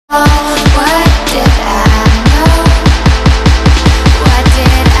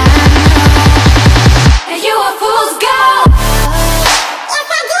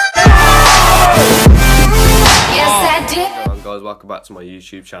back to my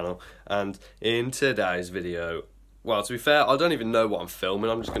YouTube channel. And in today's video, well, to be fair, I don't even know what I'm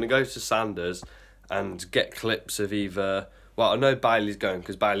filming. I'm just going to go to Sanders and get clips of either... Well, I know Bailey's going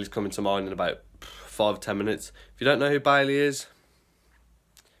because Bailey's coming to mine in about 5-10 minutes. If you don't know who Bailey is,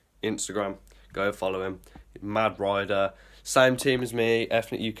 Instagram, go follow him. Mad rider, same team as me,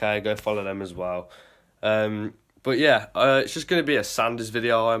 Ethnic UK, go follow them as well. But yeah, it's just going to be a Sanders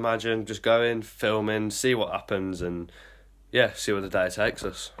video, I imagine. Just go in, filming, see what happens, and yeah, see where the day takes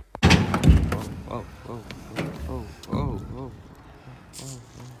us. Oh.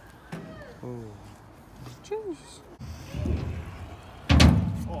 Jeez.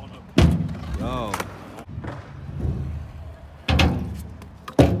 Yo.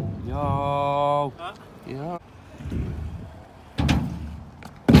 Yo. Huh? Yeah.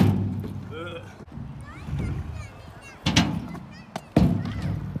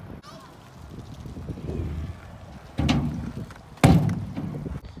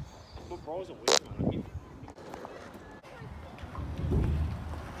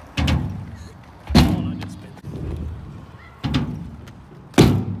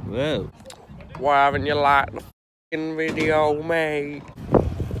 Whoa. Why haven't you liked the f***ing video, mate?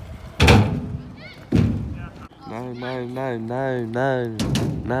 No.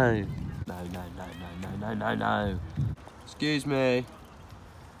 Excuse me.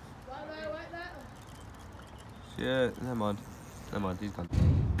 Shit, never mind, he's gone.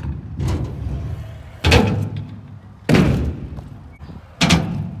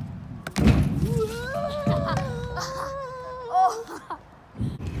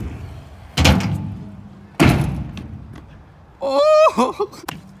 Oh!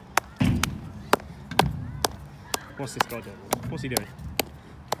 What's this guy doing? What's he doing?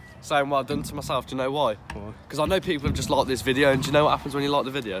 Saying what I've done to myself. Do you know why? Why? Because I know people have just liked this video, and do you know what happens when you like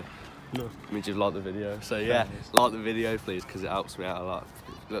the video? No. It means you've liked the video. So yeah, like the video please, because it helps me out a lot.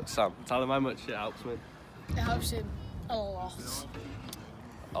 Look, Sam, tell him how much it helps me. It helps him a lot.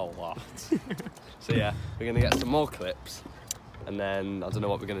 A lot. So yeah, we're going to get some more clips, and then I don't know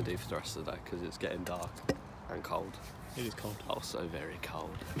what we're going to do for the rest of the day, because it's getting dark and cold. It is cold. Oh, so very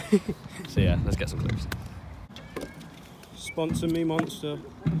cold. So yeah, let's get some clips. Sponsor me, Monster.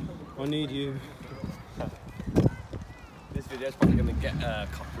 I need you. This video's probably going to get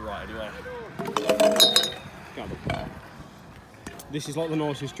copyright anyway. This is like the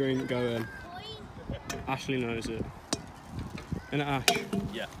nicest drink going. Ashley knows it. Isn't it, Ash?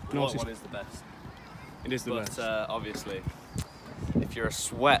 Yeah, nicest. One is the best. It is the best. But obviously, if you're a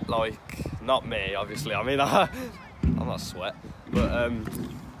sweat like, not me, obviously, I mean, I'm not a sweat, but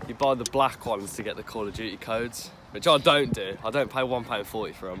you buy the black ones to get the Call of Duty codes, which I don't do. I don't pay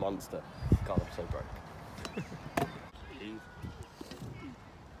 £1.40 for a Monster. God, I'm so broke.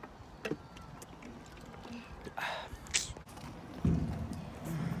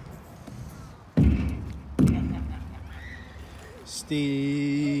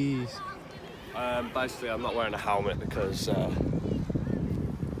 Steez. Basically, I'm not wearing a helmet because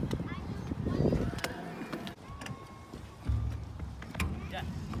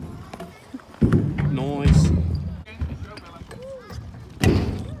Nice.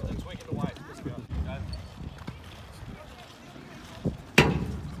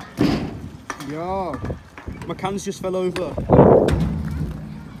 Yo, my cans just fell over.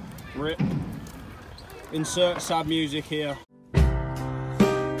 Rip. Insert sad music here.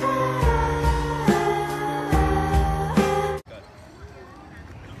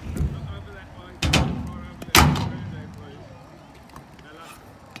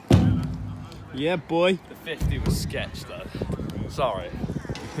 Yeah, boy. The 50 was sketch though. Sorry.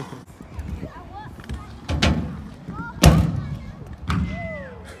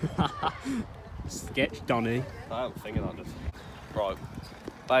 Sketch, Donny. I am thinking that. Right.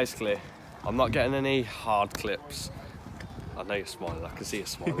 Basically, I'm not getting any hard clips. I know you're smiling. I can see you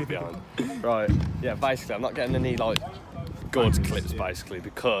smiling behind. Right. Yeah. Basically, I'm not getting any like good clips. Basically,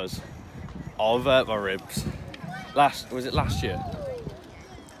 because I've hurt my ribs. Was it last year?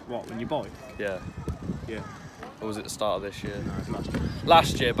 What, when you bike? Yeah. Yeah. Or was it the start of this year? No, it's last year.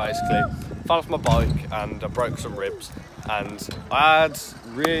 Last year, basically. Fell off my bike and I broke some ribs. And I had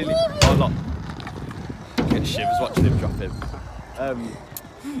really... I'm getting shivers watching him drop in.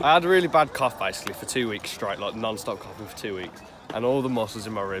 I had a really bad cough, basically, for 2 weeks straight. Like, non-stop coughing for 2 weeks. And all the muscles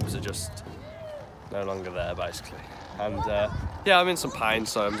in my ribs are just no longer there, basically. And, yeah, I'm in some pain,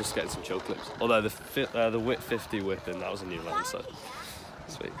 so I'm just getting some chill clips. Although the Whip 50 whipping, that was a new one, so...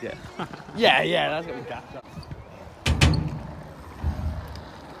 Sweet, yeah. yeah, that's gonna be gassed up.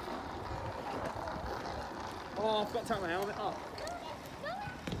 Oh, I've got to take my helmet off.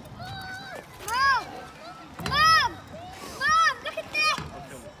 Mom! Mom! Mom! Look at this!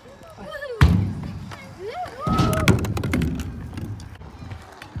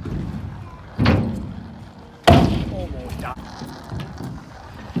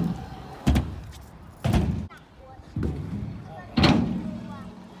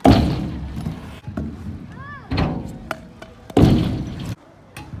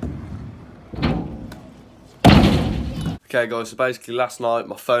 Okay guys, so basically last night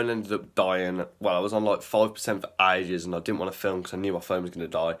my phone ended up dying. Well, I was on like 5% for ages and I didn't want to film because I knew my phone was going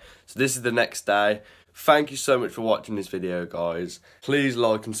to die. So this is the next day. Thank you so much for watching this video, guys. Please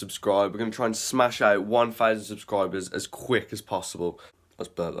like and subscribe. We're going to try and smash out 1,000 subscribers as quick as possible.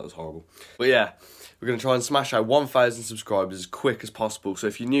 That was horrible. But yeah, we're going to try and smash out 1,000 subscribers as quick as possible. So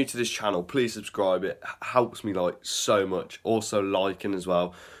if you're new to this channel, please subscribe. It helps me like so much. Also liking as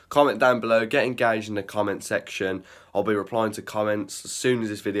well. Comment down below, get engaged in the comment section. I'll be replying to comments as soon as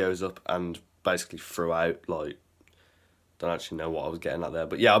this video is up and basically throughout, like, don't actually know what I was getting at there.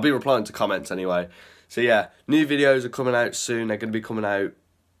 But yeah, I'll be replying to comments anyway. So yeah, new videos are coming out soon. They're going to be coming out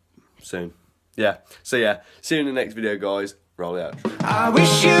soon. Yeah, so yeah, see you in the next video, guys. Roll it out. I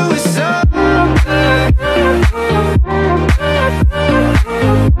wish you were so